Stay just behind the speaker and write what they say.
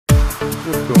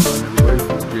What's going on, everybody?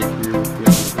 This is Jake here with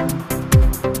BDC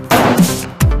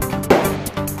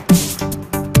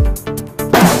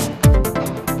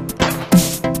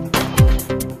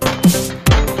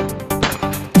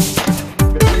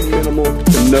Very minimal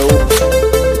to no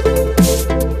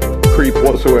creep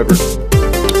whatsoever.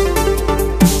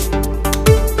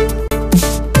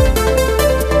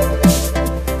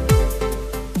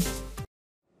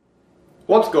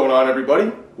 What's going on,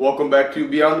 everybody? Welcome back to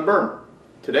Beyond the Berm.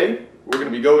 Today, we're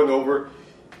going to be going over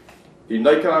the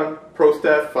Nikon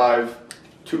Prostaff 5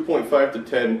 2.5 to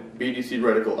 10 BDC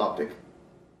Reticle optic.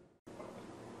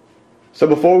 So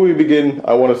before we begin,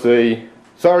 I want to say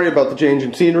sorry about the change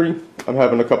in scenery. I'm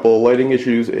having a couple of lighting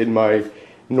issues in my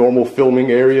normal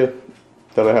filming area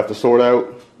that I have to sort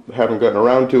out. I haven't gotten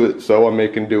around to it, so I'm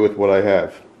making do with what I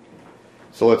have.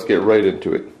 So let's get right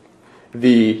into it.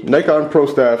 The Nikon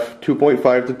Prostaff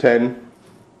 2.5 to 10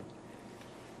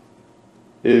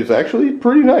 is actually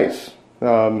pretty nice.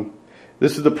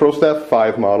 This is the Prostaff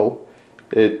 5 model.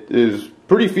 It is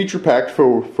pretty feature packed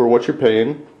for what you're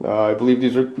paying. I believe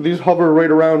these hover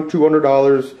right around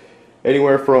 $200,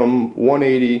 anywhere from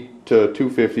 $180 to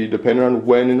 $250, depending on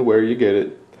when and where you get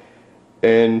it.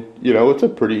 And you know, it's a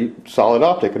pretty solid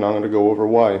optic, and I'm going to go over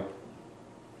why.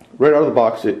 Right out of the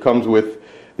box, it comes with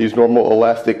these normal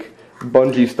elastic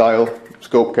bungee style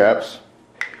scope caps.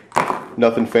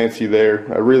 Nothing fancy there.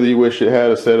 I really wish it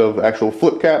had a set of actual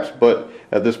flip caps, but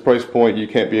at this price point you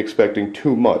can't be expecting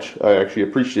too much. I actually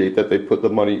appreciate that they put the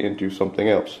money into something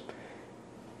else.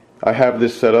 I have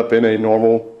this set up in a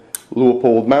normal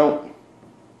Leupold mount.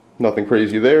 Nothing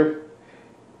crazy there.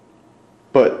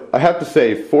 But I have to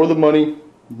say, for the money,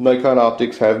 Nikon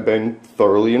optics have been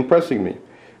thoroughly impressing me.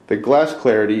 The glass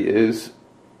clarity is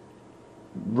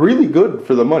really good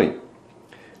for the money.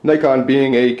 Nikon,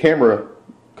 being a camera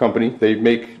company, they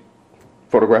make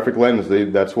photographic lens.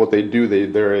 That's what they do.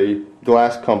 They're a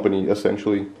glass company,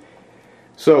 essentially.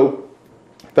 So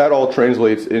that all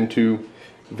translates into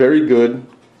very good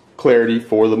clarity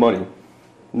for the money.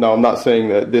 Now, I'm not saying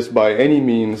that this by any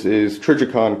means is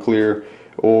Trijicon clear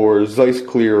or Zeiss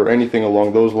clear or anything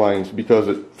along those lines, because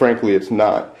frankly it's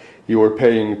not. You are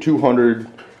paying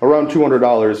around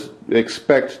 $200,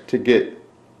 expect to get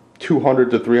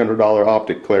 $200 to $300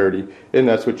 optic clarity, and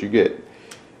that's what you get.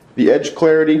 The edge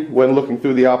clarity when looking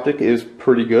through the optic is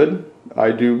pretty good.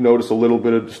 I do notice a little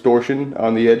bit of distortion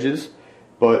on the edges,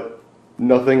 but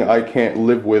nothing I can't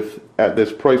live with at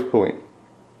this price point.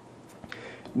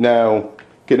 Now,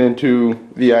 get into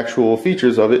the actual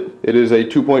features of it. It is a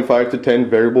 2.5 to 10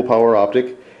 variable power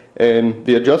optic, and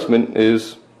the adjustment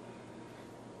is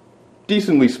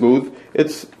decently smooth.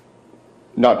 It's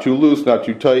not too loose, not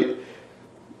too tight.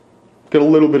 Get a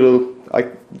little bit of, I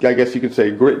guess you could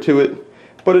say, grit to it,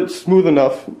 but it's smooth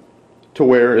enough to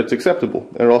where it's acceptable.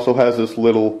 And it also has this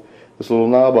little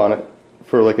knob on it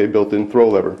for like a built-in throw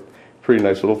lever. Pretty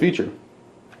nice little feature.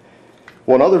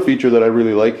 One other feature that I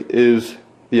really like is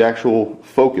the actual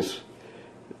focus.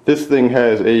 This thing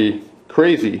has a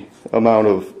crazy amount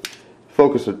of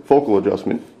focal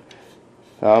adjustment.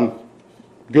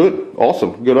 Good,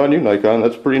 awesome, good on you, Nikon.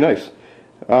 That's pretty nice.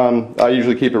 I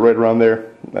usually keep it right around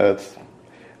there.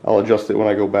 I'll adjust it when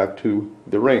I go back to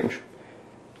the range.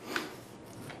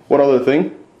 One other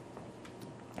thing,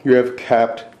 you have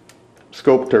capped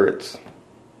scope turrets.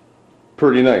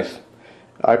 Pretty nice.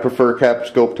 I prefer capped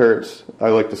scope turrets. I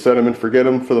like to set them and forget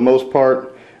them for the most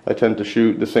part. I tend to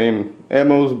shoot the same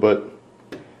ammos, but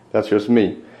that's just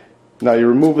me. Now you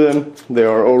remove them, they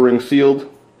are O-ring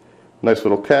sealed. Nice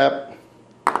little cap.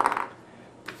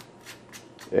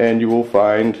 And you will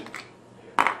find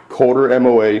quarter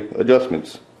MOA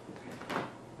adjustments.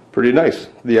 Pretty nice.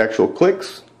 The actual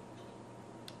clicks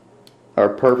are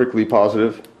perfectly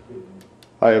positive.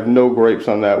 I have no gripes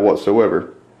on that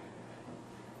whatsoever.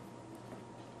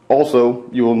 Also,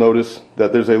 you will notice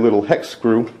that there's a little hex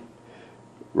screw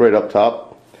right up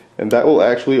top, and that will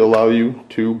actually allow you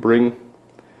to bring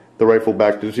the rifle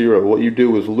back to zero. What you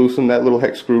do is loosen that little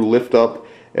hex screw, lift up,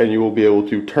 and you will be able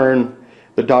to turn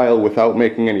the dial without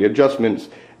making any adjustments,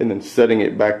 and then setting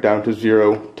it back down to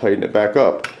zero, tighten it back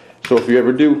up. So if you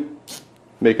ever do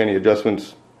make any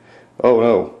adjustments, oh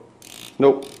no,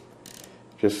 nope,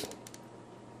 just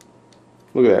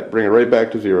look at that, bring it right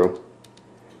back to zero.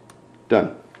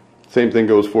 Done. Same thing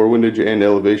goes for windage and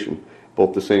elevation,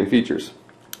 both the same features.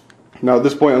 Now at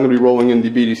this point I'm going to be rolling in the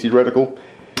BDC Reticle.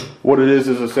 What it is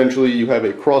essentially you have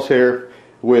a crosshair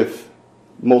with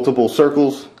multiple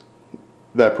circles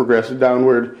that progress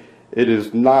downward. It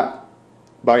is not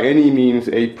by any means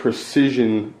a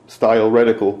precision style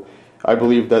reticle. I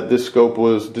believe that this scope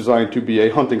was designed to be a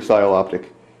hunting style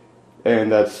optic,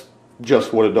 and that's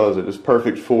just what it does. It is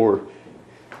perfect for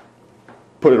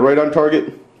putting it right on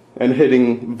target and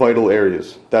hitting vital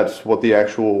areas. That's what the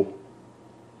actual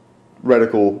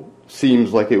reticle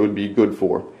seems like it would be good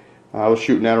for. I was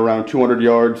shooting at around 200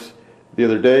 yards the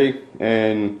other day,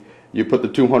 and you put the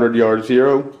 200 yard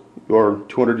zero, or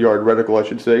 200 yard reticle I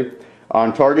should say,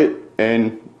 on target,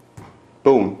 and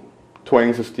boom,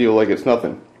 twangs the steel like it's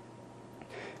nothing.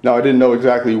 Now, I didn't know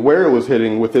exactly where it was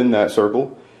hitting within that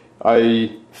circle.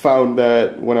 I found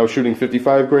that when I was shooting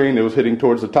 55 grain, it was hitting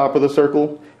towards the top of the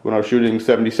circle. When I was shooting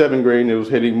 77 grain, it was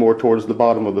hitting more towards the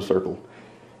bottom of the circle.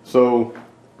 So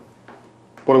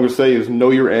what I'm going to say is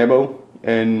know your ammo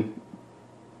and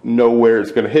know where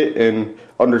it's going to hit, and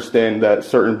understand that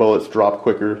certain bullets drop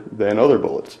quicker than other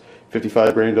bullets.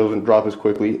 55 grain doesn't drop as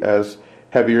quickly as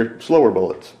heavier, slower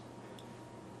bullets.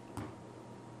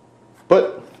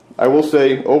 But I will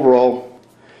say, overall,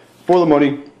 for the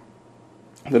money,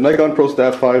 the Nikon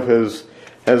Prostaff 5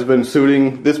 has been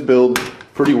suiting this build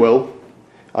pretty well.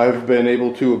 I've been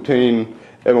able to obtain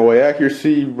MOA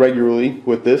accuracy regularly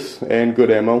with this, and good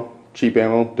ammo. Cheap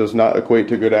ammo does not equate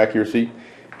to good accuracy.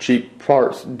 Cheap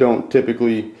parts don't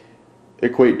typically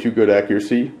equate to good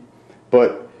accuracy,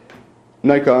 but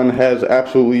Nikon has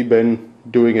absolutely been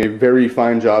doing a very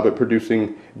fine job at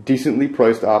producing decently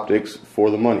priced optics for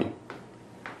the money.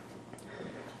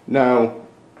 Now,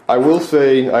 I will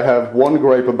say I have one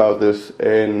gripe about this,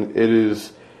 and it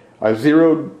is I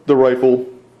zeroed the rifle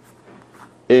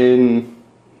in,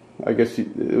 I guess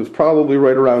it was probably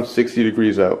right around 60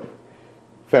 degrees out,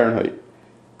 Fahrenheit.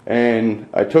 And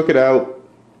I took it out,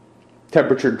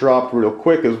 temperature dropped real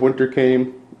quick as winter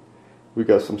came, we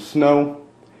got some snow,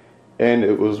 and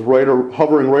it was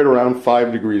hovering right around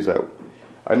 5 degrees out.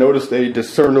 I noticed a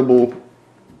discernible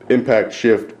impact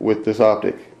shift with this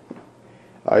optic.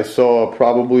 I saw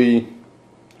probably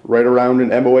right around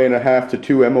an MOA and a half to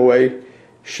 2 MOA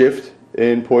shift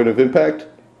in point of impact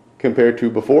compared to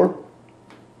before.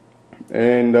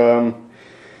 And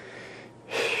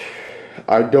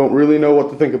I don't really know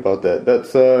what to think about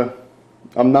that.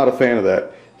 I'm not a fan of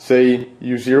that. Say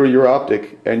you zero your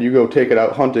optic and you go take it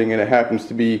out hunting and it happens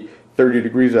to be 30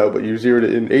 degrees out, but you zeroed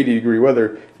it in 80 degree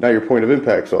weather, now your point of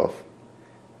impact's off.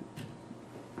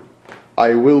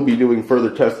 I will be doing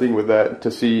further testing with that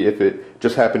to see if it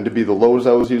just happened to be the lows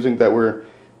I was using that were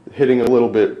hitting a little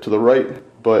bit to the right,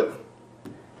 but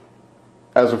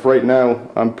as of right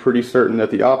now, I'm pretty certain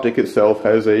that the optic itself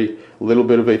has a little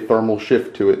bit of a thermal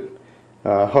shift to it,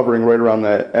 hovering right around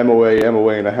that MOA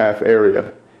and a half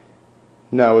area.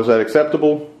 Now, is that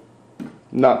acceptable?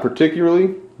 Not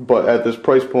particularly, but at this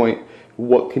price point,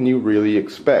 what can you really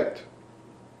expect?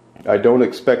 I don't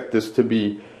expect this to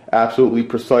be absolutely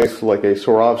precise like a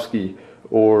Swarovski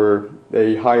or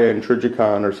a high-end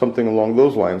Trijicon or something along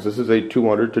those lines. This is a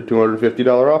 $200 to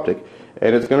 $250 optic,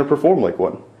 and it's going to perform like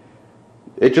one.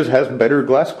 It just has better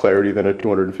glass clarity than a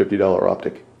 $250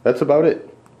 optic. That's about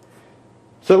it.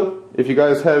 So, if you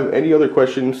guys have any other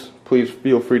questions, please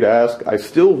feel free to ask. I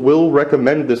still will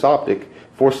recommend this optic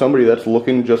for somebody that's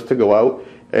looking just to go out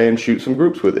and shoot some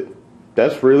groups with it.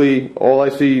 That's really all I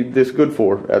see this good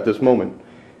for at this moment.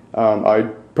 I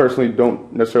personally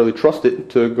don't necessarily trust it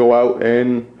to go out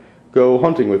and go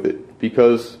hunting with it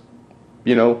because,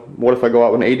 you know, what if I go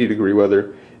out in 80 degree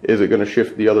weather? Is it going to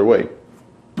shift the other way?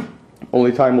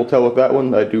 Only time will tell with that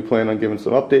one. I do plan on giving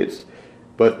some updates,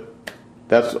 but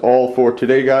that's all for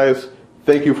today, guys.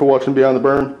 Thank you for watching Beyond the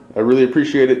Berm. I really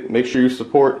appreciate it. Make sure you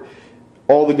support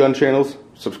all the gun channels,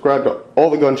 subscribe to all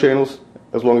the gun channels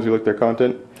as long as you like their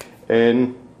content,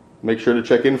 and make sure to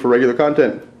check in for regular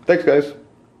content. Thanks, guys.